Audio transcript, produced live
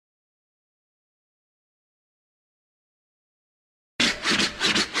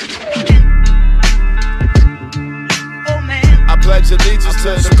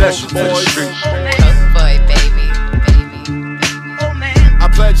special for the street. Coke boy, baby. I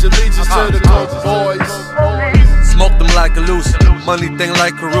pledge allegiance to the Coke boys. Smoke them like a loosie, money thing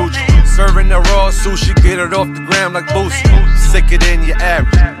like Aruci. Serving the raw sushi, get it off the gram like Boosie. Sicker than your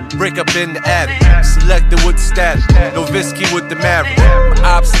average, break up in the attic. Selektah with the static, Nowitzki with the maverick.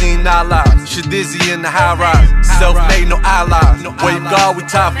 My opps need allies, Dizzy in the high-rise. Self-made, no allies. Where you go, we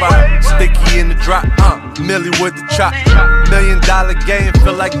top 5. Sticky in the drop, Milli with the chop. $1 million game,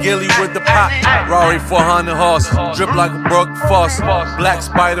 feel like Gillie with the pop. Rari 400 horses, drip like a broke faucet. Black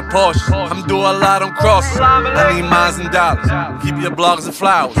spider Porsche, I'm doing a lot on crosses. I need mines and dollars, keep your blogs and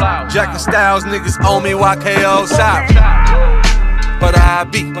flowers. Jack and Styles, niggas owe me YKO South. But I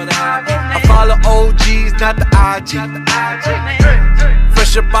follow OGs, not the IG.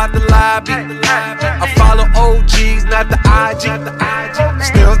 Fresh up out the lobby, I follow OGs, not the IG.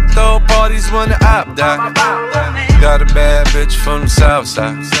 Still throw parties when the op die. Got a bad bitch from the south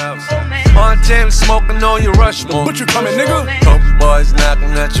side. On 10 smoking on your Rushmore. But you coming, nigga? Coke boys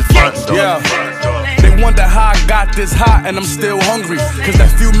knocking at your front door. Yeah. They wonder how I got this hot and I'm still hungry. Cause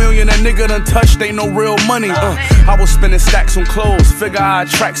that few million that nigga done touched ain't no real money. I was spending stacks on clothes, figure I'd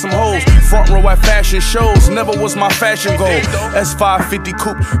attract some hoes. Front row at fashion shows, never was my fashion goal. S550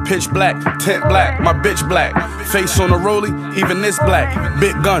 coupe, pitch black, tint black, my bitch black. Face on the rollie, even this black.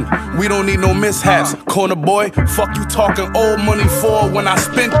 Big gun, we don't need no mishaps. Corner boy, fuck you talking old money for when I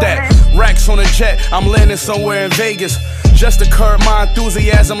spent that. Racks on a jet, I'm landing somewhere in Vegas. Just to curb my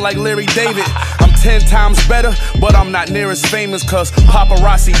enthusiasm like Larry David. I'm 10 times better, but I'm not near as famous. Cause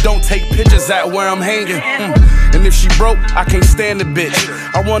paparazzi don't take pictures at where I'm hanging. And if she broke, I can't stand the bitch.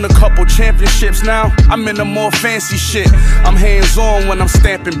 I won a couple championships now, I'm in the more fancy shit. I'm hands-on when I'm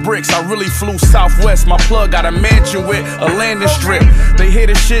stamping bricks. I really flew southwest, my plug got a mansion with a landing strip. They hear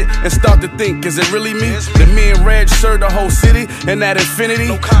the shit and start to think, is it really me? Then me and Reg serve the whole city and that infinity.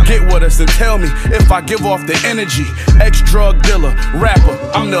 Get with us and tell me if I give off the energy. Ex-drug dealer, rapper,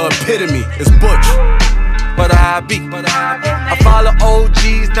 I'm the epitome, it's Butch. But I follow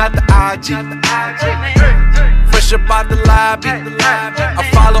OGs, not the IG. Fresh up out the lobby, I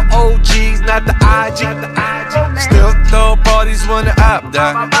follow OGs, not the IG. Still throw parties when the op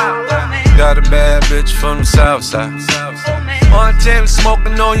die. Got a bad bitch from the south side. On 10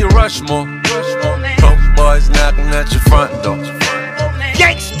 smoking on your Rushmore. Coke boys knocking at your front door.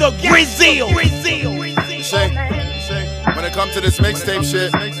 Gangsta Brazil. When it comes to this mixtape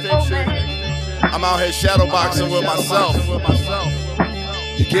shit, I'm out here shadowboxing with myself.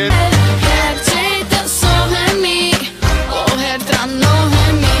 You get it?